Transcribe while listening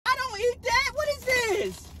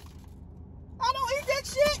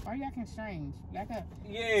Why you acting strange? You act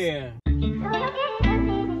Yeah.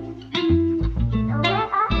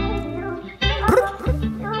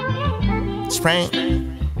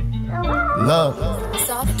 Spring.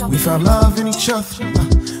 Love. We found love in each other.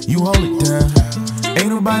 You hold it down. Ain't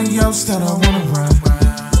nobody else that I wanna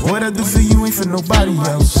ride. What I do for you ain't for nobody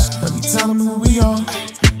else. Let me tell them who we are.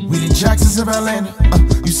 We the Jacksons of Atlanta.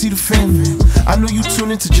 You see the family. I know you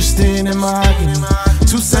tune into just staying in my agony.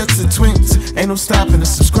 Two sets of twins. Ain't no stopping to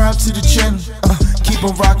subscribe to the channel. Keep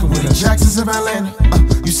on rocking with the Jacksons of Atlanta.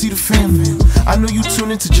 You see the family. I know you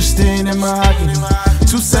tune into just staying in my agony.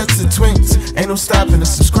 Two sets of twins. Ain't no stopping to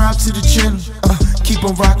subscribe to the channel. Keep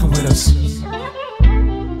on rocking with us.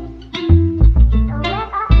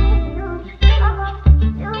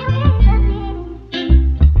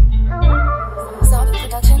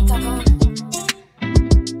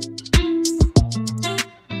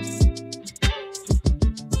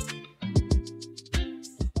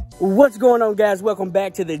 What's going on, guys? Welcome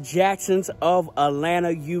back to the Jacksons of Atlanta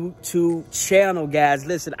YouTube channel, guys.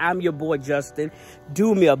 Listen, I'm your boy Justin.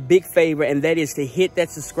 Do me a big favor, and that is to hit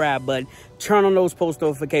that subscribe button, turn on those post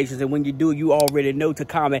notifications, and when you do, you already know to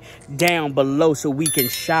comment down below so we can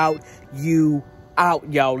shout you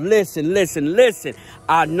out, y'all. Listen.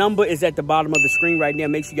 Our number is at the bottom of the screen right now.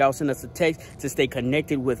 Make sure y'all send us a text to stay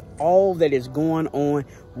connected with all that is going on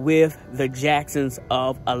with the Jacksons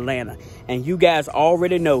of Atlanta. And you guys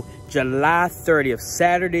already know July 30th,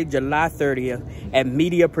 Saturday, July 30th at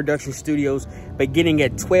Media Production Studios, beginning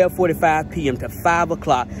at 12:45 p.m. to 5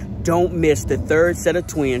 o'clock. Don't miss the third set of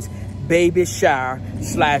twins, Baby Shower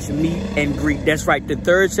 / meet and greet. That's right, the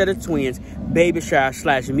third set of twins, Baby Shower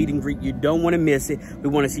 / meet and greet. You don't want to miss it. We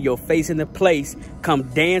want to see your face in the place. Come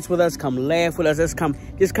dance with us. Come laugh with us. Just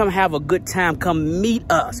come have a good time. Come meet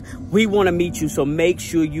us. We want to meet you, so make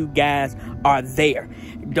sure you guys are there.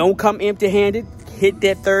 Don't come empty-handed. Hit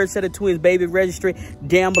that third set of twins baby registry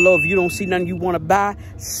down below. If you don't see nothing you want to buy,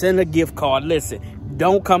 send a gift card. Listen,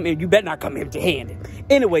 don't come in. You better not come empty-handed.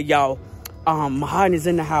 Anyway, y'all, Mahogany's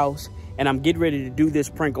in the house, and I'm getting ready to do this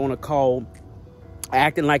prank on a call,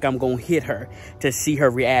 acting like I'm gonna hit her to see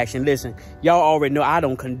her reaction. Listen, y'all already know I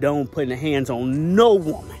don't condone putting hands on no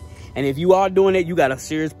woman. And if you are doing it, you got a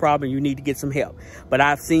serious problem. You need to get some help. But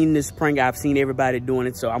I've seen this prank. I've seen everybody doing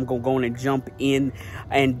it. So I'm going to go in and jump in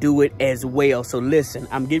and do it as well. So listen,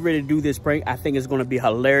 I'm getting ready to do this prank. I think it's going to be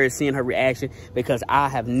hilarious seeing her reaction because I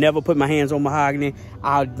have never put my hands on Mahogany.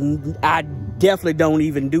 I definitely don't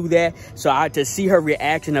even do that. So to see her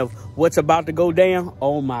reaction of what's about to go down,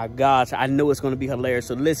 oh my gosh, I know it's going to be hilarious.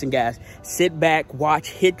 So listen, guys, sit back,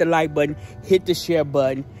 watch, hit the like button, hit the share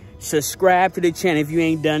button. Subscribe to the channel if you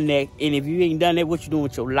ain't done that. And if you ain't done that, what you doing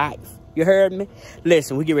with your life? You heard me?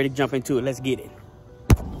 Listen, we get ready to jump into it. Let's get it.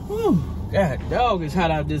 Whew. God, dog, it's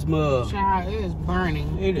hot out this mug. Child, it is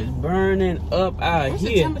burning. It is burning up out What's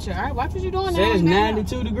here. the temperature? All right, watch what you're doing now. It says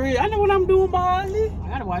 92 degrees. I know what I'm doing, Marley. I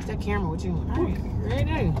gotta watch that camera with you. All right,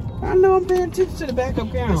 ready? I know I'm paying attention to the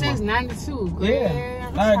backup camera. It says 92.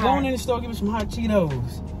 Yeah. All right, go in the store, give me some hot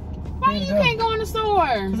Cheetos. Why you can't go in the store?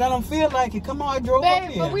 Because I don't feel like it. Come on, I drove up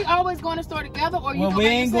here. But we always go in the store together, or you well, go we by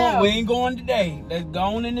ain't yourself? going. We ain't going today. Let's go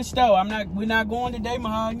on in the store. We're not going today,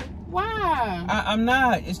 Mahogany. Why? I'm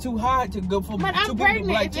not. It's too hot to go for but two I'm pregnant.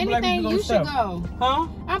 people. Like, if anything, you should go. Huh?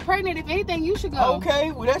 I'm pregnant. If anything, you should go.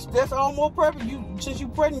 Okay. Well, that's all more perfect. Since you're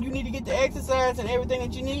pregnant, you need to get the exercise and everything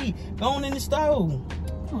that you need. Go on in the store.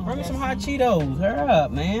 Bring me some hot Cheetos. Hurry up,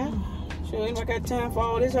 man. Sure, ain't I got time for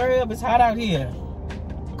all this. Hurry up. It's hot out here.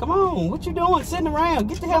 Come on, what you doing sitting around?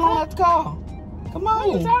 Get the hell on out the car. Come on. Who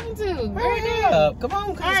are you talking to? Hurry up. Come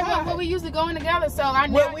on, cause all right, well, we usually go in together, so I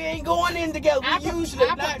know. Well, we ain't going in together. I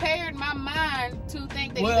prepared my mind to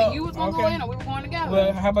think that either you was going to go in or we were going together.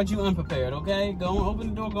 Well, how about you unprepared, okay? Go on, open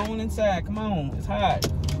the door, go on inside. Come on, it's hot.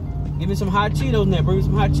 Give me some hot Cheetos now. Bring me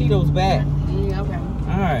some hot Cheetos back. Yeah, okay.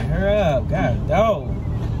 All right, hurry up. God, dog.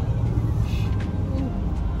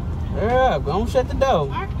 Hurry up. Go on, shut the door. All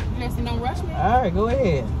right. Listen, don't rush me. All right, go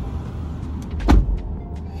ahead.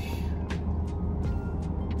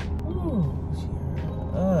 Ooh,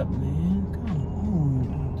 shut up, man. Come on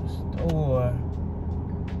out the store.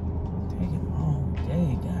 Taking a long day,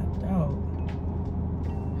 god dog.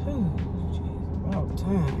 Whew, jeez, about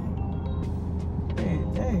time.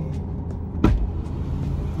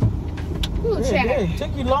 Hey,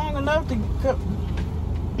 took you long enough to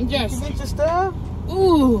get your stuff?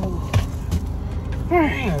 Ooh.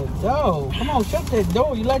 Yeah, dog. Come on, shut that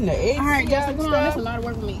door. You letting the eggs all right, out come on. That's a lot of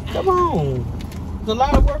work for me. Come on. It's a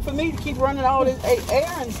lot of work for me to keep running all this air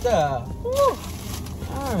and stuff. Woo. All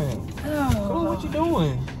right. Oh. Come on, what you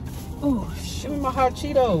doing? Oh, Give me my hot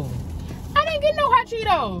Cheetos. I didn't get no hot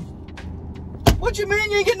Cheetos. What you mean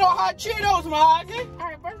you ain't get no hot Cheetos, Mahogany? All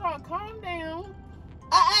right, first of all, calm down.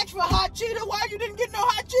 I asked for hot Cheetos. Why you didn't get no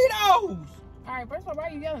hot Cheetos? All right, first of all, why are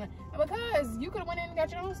you yelling? Because you could have went in and got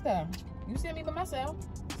your own stuff. You sent me by myself.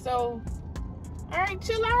 So, all right,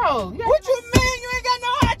 chill out. What you mean you ain't got no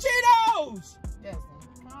hot Cheetos?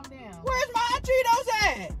 Justin, calm down. Where's my hot Cheetos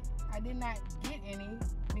at? I did not get any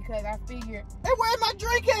because I figured. And where's my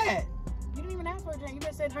drink at? You didn't even ask for a drink. You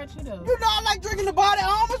just said hot Cheetos. You know I like drinking the body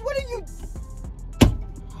almonds. What are you?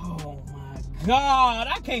 Oh my God,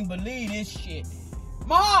 I can't believe this shit.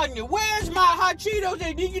 Mahogany, where's my hot Cheetos?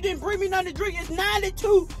 And you didn't bring me nothing to drink. It's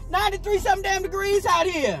 92, 93 something damn degrees out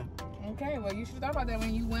here. Okay, well, you should have thought about that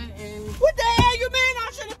when you went and... What the hell you mean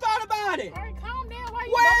I should have thought about it? All right, calm down. Why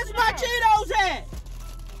you Where's my Cheetos at?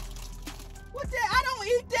 What the? I don't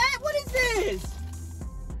eat that. What is this?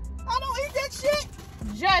 I don't eat that shit.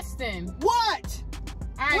 Justin. What?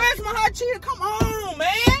 Right. Where's my hot Cheetos? Come on,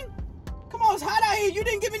 man. Come on, it's hot out here. You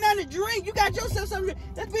didn't give me nothing to drink. You got yourself something.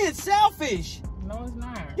 That's being selfish. No, it's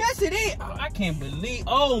not. Yes, it is. Oh, I can't believe.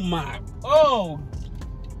 Oh my. Oh.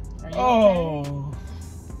 Are you okay?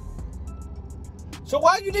 So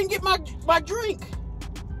why you didn't get my drink?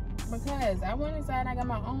 Because I went inside and I got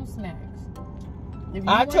my own snacks.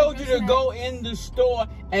 I told you to go in the store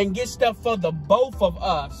and get stuff for the both of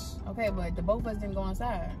us. Okay, but the both of us didn't go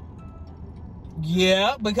inside.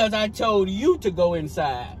 Yeah, because I told you to go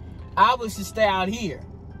inside. I was to stay out here.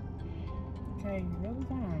 Okay, really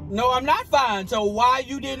fine. No, I'm not fine. So why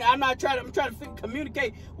you didn't? I'm trying to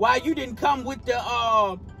communicate why you didn't come with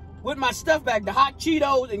the with my stuff back, the hot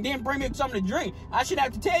Cheetos, and then bring me something to drink. I should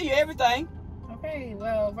have to tell you everything. Okay,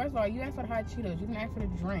 well, first of all, you asked for the hot Cheetos. You didn't ask for the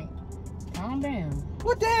drink. Calm down.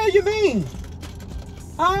 What the hell you mean?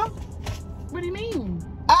 Huh? What do you mean?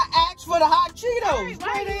 I asked for the hot Cheetos. Right,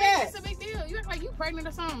 why do you make this a big deal? You act like you pregnant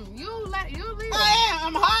or something. You'll leave. I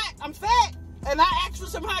am. I'm hot. I'm fat. And I asked for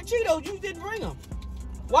some hot Cheetos. You didn't bring them.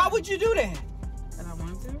 Why would you do that? Because I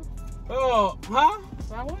wanted to. Oh, huh?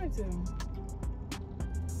 So I wanted to.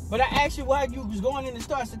 But I asked you why you was going in the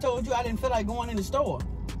store. So I told you I didn't feel like going in the store.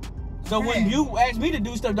 So when you ask me to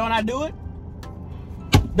do stuff, don't I do it?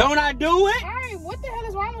 Don't I do it? All right, what the hell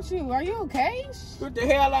is wrong with you? Are you okay? What the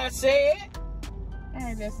hell I said? All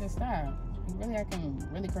right, Justin, stop. You really acting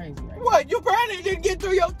really crazy right now. What? You apparently didn't get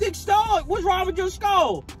through your thick skull. What's wrong with your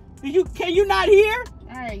skull? Can you not hear?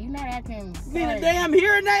 All right, you not acting. Need a damn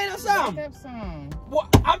hearing aid or something? Back up some. Well,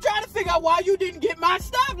 I'm trying to figure out why you didn't get my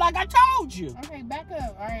stuff like I told you. Okay, back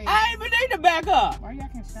up. All right. I ain't even need to back up. Why are you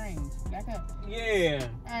acting strange? Back up. Yeah.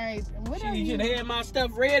 All right. What you should have had my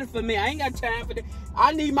stuff ready for me. I ain't got time for that.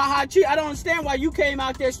 I need my hot Cheetos. I don't understand why you came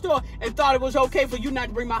out that store and thought it was okay for you not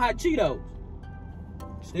to bring my hot Cheetos.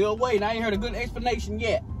 Still waiting. I ain't heard a good explanation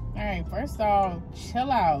yet. All right. First off,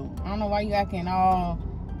 chill out. I don't know why you acting all...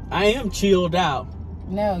 I am chilled out.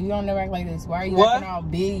 No, you don't never act like this. Why are you acting all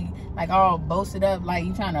big, like all boasted up, like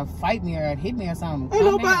you trying to fight me or hit me or something? Ain't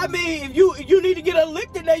nobody, I mean, if you need to get a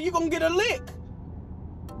lick today, you gonna get a lick.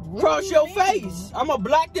 Cross your face. I'm gonna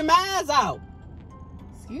black them eyes out.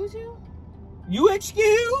 Excuse you? You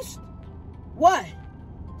excused? What?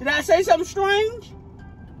 Did I say something strange?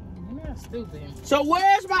 You're not stupid. So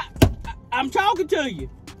where's my... I'm talking to you.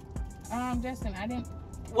 Justin, I didn't...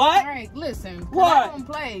 What? All right, listen. What? I don't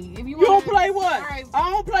play. If you don't play what? All right,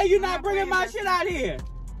 I don't play. You're not bringing my shit out here.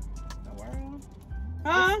 The world?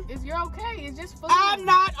 Huh? It's you're okay. It's just food. I'm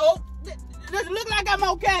not. Oh, does it look like I'm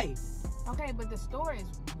okay? Okay, but the store is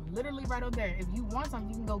literally right over there. If you want something,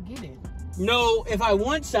 you can go get it. No, if I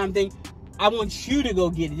want something, I want you to go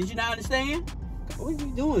get it. Did you not understand? What are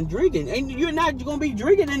you doing? Drinking? And you're not going to be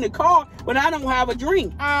drinking in the car when I don't have a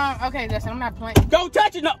drink. Okay, listen, I'm not playing. Don't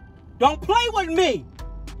touch it. No. Don't play with me.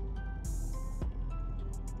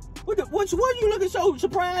 What are you looking so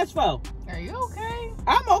surprised for? Are you okay?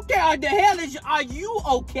 I'm okay. The hell are you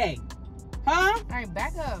okay? Huh? All right,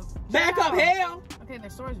 back up. Back up, hell. Okay, the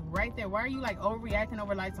store's right there. Why are you like overreacting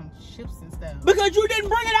over like some chips and stuff? Because you didn't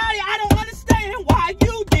bring it out here. I don't understand why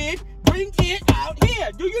you did bring it out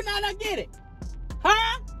here. Do you not get it?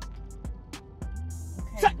 Huh?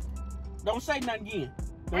 Okay. Don't say nothing again.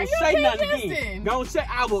 Don't say nothing again. Don't say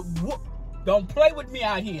I would. Don't play with me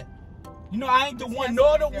out here. You know I ain't the one,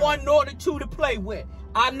 nor the one, nor the two to play with.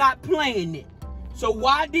 I'm not playing it. So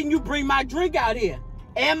why didn't you bring my drink out here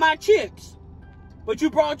and my chips? But you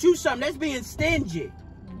brought you something. That's being stingy.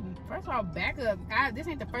 First of all, back up. This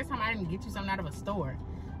ain't the first time I didn't get you something out of a store.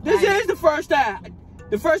 This is the first time.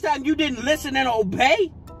 The first time you didn't listen and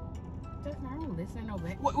obey. Justin, I don't listen and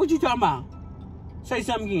obey. What you talking about? Say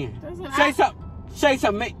something again. Say something. Say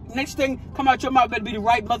something. Next thing come out your mouth better be the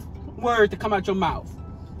right words to come out your mouth.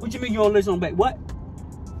 What you mean you don't listen on back? What?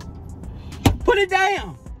 Put it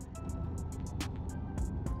down.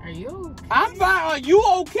 Are you okay? I'm fine. Are you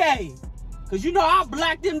okay? Because you know I'll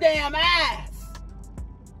black them damn eyes.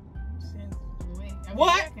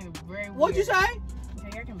 What? What'd you say?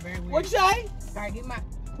 What'd you say? Alright, get my...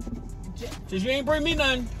 Since you ain't bring me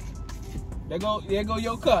nothing, there go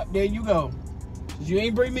your cup. There you go. Since you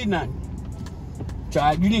ain't bring me nothing.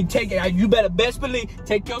 Try, you need to take it. You better best believe,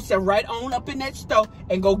 take yourself right on up in that store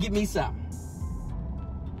and go get me something.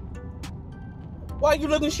 Why you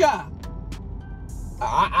looking shy?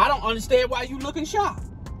 I don't understand why you looking shy.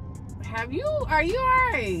 Are you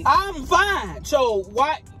alright? I'm fine. So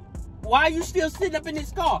why are you still sitting up in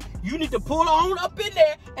this car? You need to pull on up in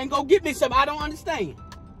there and go get me some. I don't understand.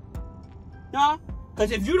 Nah?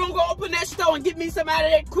 Because if you don't go open that store and get me some out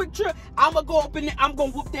of that quick trip, I'm going to go up in there. I'm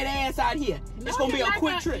going to whoop that ass out here. It's going to be a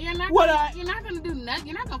quick trip. You're not going to do nothing.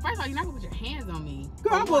 You're not going to, first of all, you're not going to put your hands on me.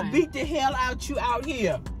 Girl, I'm going to beat the hell out you out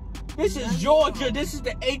here. This is Georgia. This is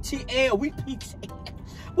the ATL. We beat.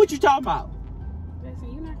 What you talking about?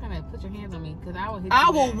 Listen, you're not going to put your hands on me because I will hit you. I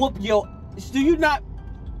will whoop your... Do you not...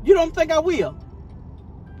 You don't think I will?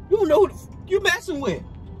 You don't know who you messing with.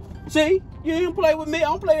 See? You didn't play with me. I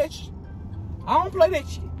don't play that shit. I don't play that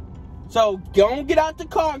shit. So, go on, get out the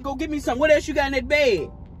car and go get me some. What else you got in that bag?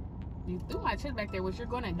 You threw my chips back there, which you're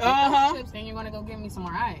going to get those chips, and you're going to go get me some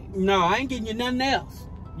more ice. No, I ain't getting you nothing else.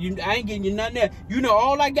 I ain't getting you nothing else. You know,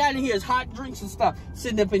 all I got in here is hot drinks and stuff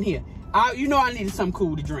sitting up in here. You know I needed something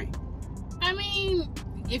cool to drink. I mean,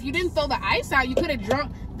 if you didn't throw the ice out, you could have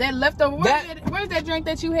drunk that leftover. Where's that drink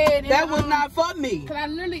that you had? That was not for me. Because I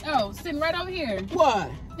literally, sitting right over here. What?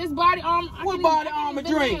 This body armor. What body armor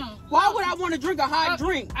drink? Why would I want to drink a hot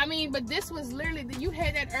drink? I mean, but this was literally, you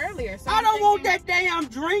had that earlier. So I don't want that damn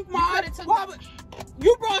drink, Mom.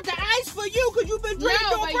 You brought the ice for you because you've been drinking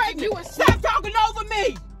your pregnant. Stop talking over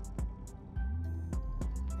me.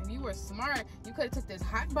 If you were smart, you could have took this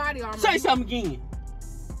hot body armor. Say something again.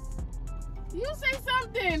 You say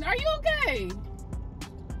something. Are you okay?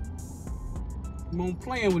 Come on,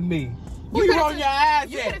 playing with me. Who you rolling your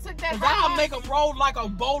eyes at? Because I'll make them roll like a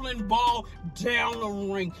bowling ball down the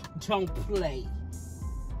ring. Don't play.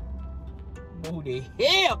 Who the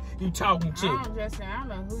hell you talking to? I don't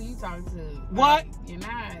know who you talking to. What? You're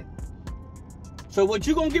not. So what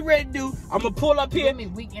you gonna get ready to do? I'm gonna pull up here. Give me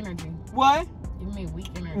weak energy. What? Give me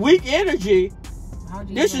weak energy. Weak energy?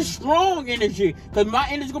 This is strong energy. Because my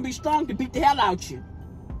energy's gonna be strong to beat the hell out you.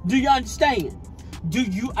 Do you understand? Do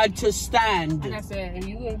you understand? Like I said, if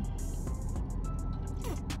you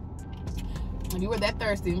were that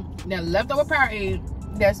thirsty, that leftover Powerade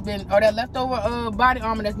that's been, or that leftover body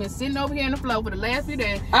armor that's been sitting over here on the floor for the last few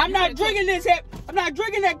days. I'm not drinking this. I'm not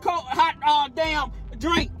drinking that cold, hot damn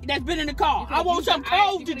drink that's been in the car. I want some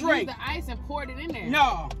cold to drink. Use the ice and poured it in there.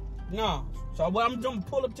 No. So what I'm gonna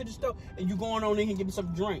pull up to the store and you going on in here and give me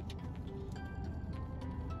some drink.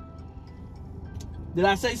 Did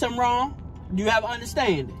I say something wrong? Do you have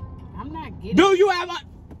understanding? I'm not getting. Do you have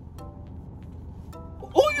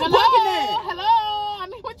Who you looking at? Hello. I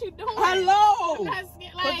mean, what you doing? Hello. I'm not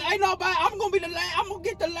scared, like, ain't nobody. I'm gonna be the last. I'm gonna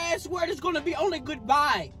get the last word. It's gonna be only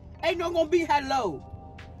goodbye. Ain't no gonna be hello.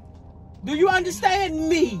 Do you understand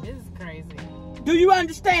me? This is crazy. Do you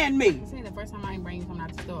understand me? This ain't the first time I ain't bring you something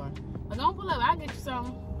out the store. But don't pull up. I'll get you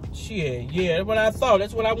some. Shit, yeah, that's what I thought.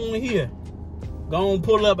 That's what I want to hear. Go on,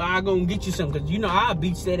 pull up. I'll go and get you some. Because, you know, I'll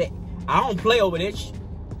beat that. I don't play over that shit.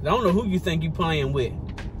 I don't know who you think you playing with.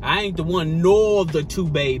 I ain't the one nor the two,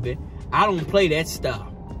 baby. I don't play that stuff.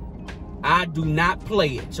 I do not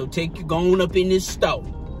play it. So take you going up in this store.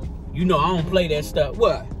 You know I don't play that stuff.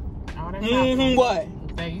 What? Oh, that's what?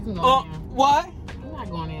 Okay, you can go in. What? I'm not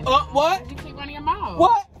going in. What? You keep running your mouth.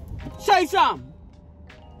 What? Say something.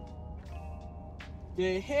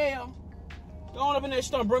 The hell? Go on up in that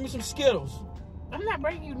store and bring me some Skittles. I'm not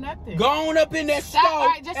bringing you nothing. Go on up in that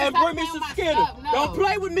store and bring me some Skittles. No. Don't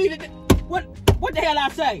play with me today. What the hell I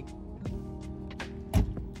say?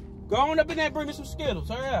 Go on up in there and bring me some Skittles.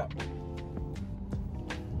 Hurry up.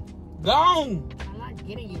 Go on. I'm not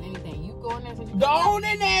getting you anything. You go in there. Go on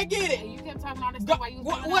in there and get it. You kept talking all this stuff while you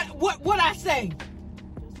was What I say?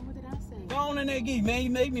 What did I say? Go on in there and get it, man. You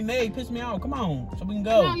made me mad. Piss me off. Come on. So we can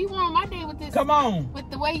go. No, you ruined my day with this. Come on. With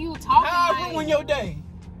the way you talking. How I ruin your day?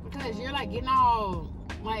 Because you're like getting all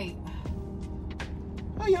like.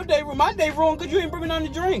 How your day ruined? My day ruined because you ain't bringing none to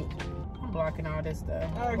drink. I'm blocking all this stuff.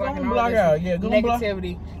 All right, go on block out. Yeah, go on block.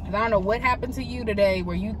 Negativity. Because I don't know what happened to you today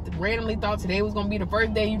where you randomly thought today was going to be the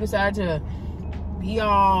first day you decided to be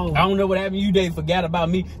all. I don't know what happened. You day forgot about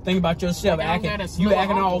me. Think about yourself. You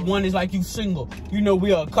acting all one is like you single. You know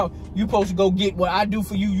we are a couple. You supposed to go get what I do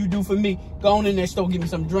for you, you do for me. Go on in that store, give me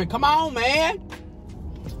some drink. Come on, man.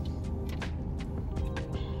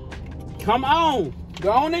 Come on.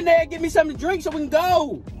 Go on in there and get me something to drink so we can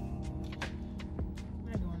go.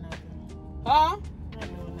 Not doing nothing. Huh? Not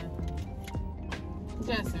doing nothing.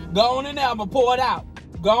 Justin. Go on in there. I'm going to pour it out.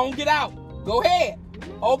 Go on, get out. Go ahead.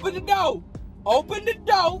 Open the door. Open the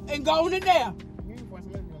door and go on in there. You ain't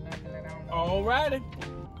forcing me to do nothing that I don't know. All righty.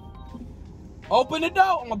 Open the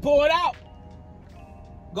door. I'm going to pour it out.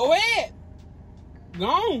 Go ahead. Go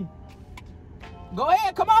on. Go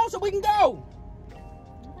ahead. Come on so we can go.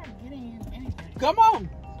 I'm not getting you anything. Come on.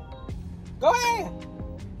 Go ahead.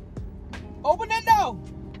 Open that door.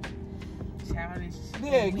 Childish.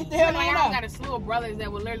 Yeah, get the hell on I out. got a slew of brothers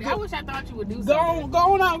that would literally. I wish I thought you would do Go something.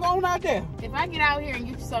 on out there. If I get out here and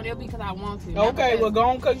get you something, it'll be because I want to. Okay, well, go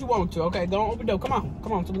on because you want to. Okay, go on, open the door. Come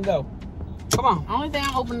on, so we can go. Come on. Only thing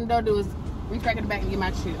I'm opening the door to do is reach back in the back and get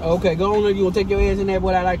my shit. Okay, go on. You gonna take your ass in there?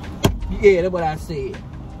 What I like? Yeah, that's what I said.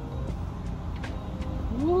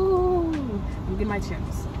 Woo! I'm get my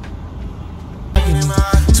chips.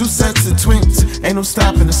 2 sets of twins, ain't no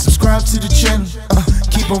stopping to subscribe to the channel.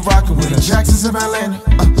 Keep on rocking with the Jacksons of Atlanta.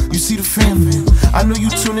 You see the family. I know you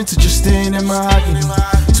tune into Justin and Mahogany.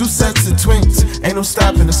 2 sets of twins, ain't no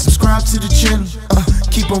stopping to subscribe to the channel.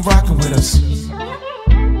 Keep on rocking with us.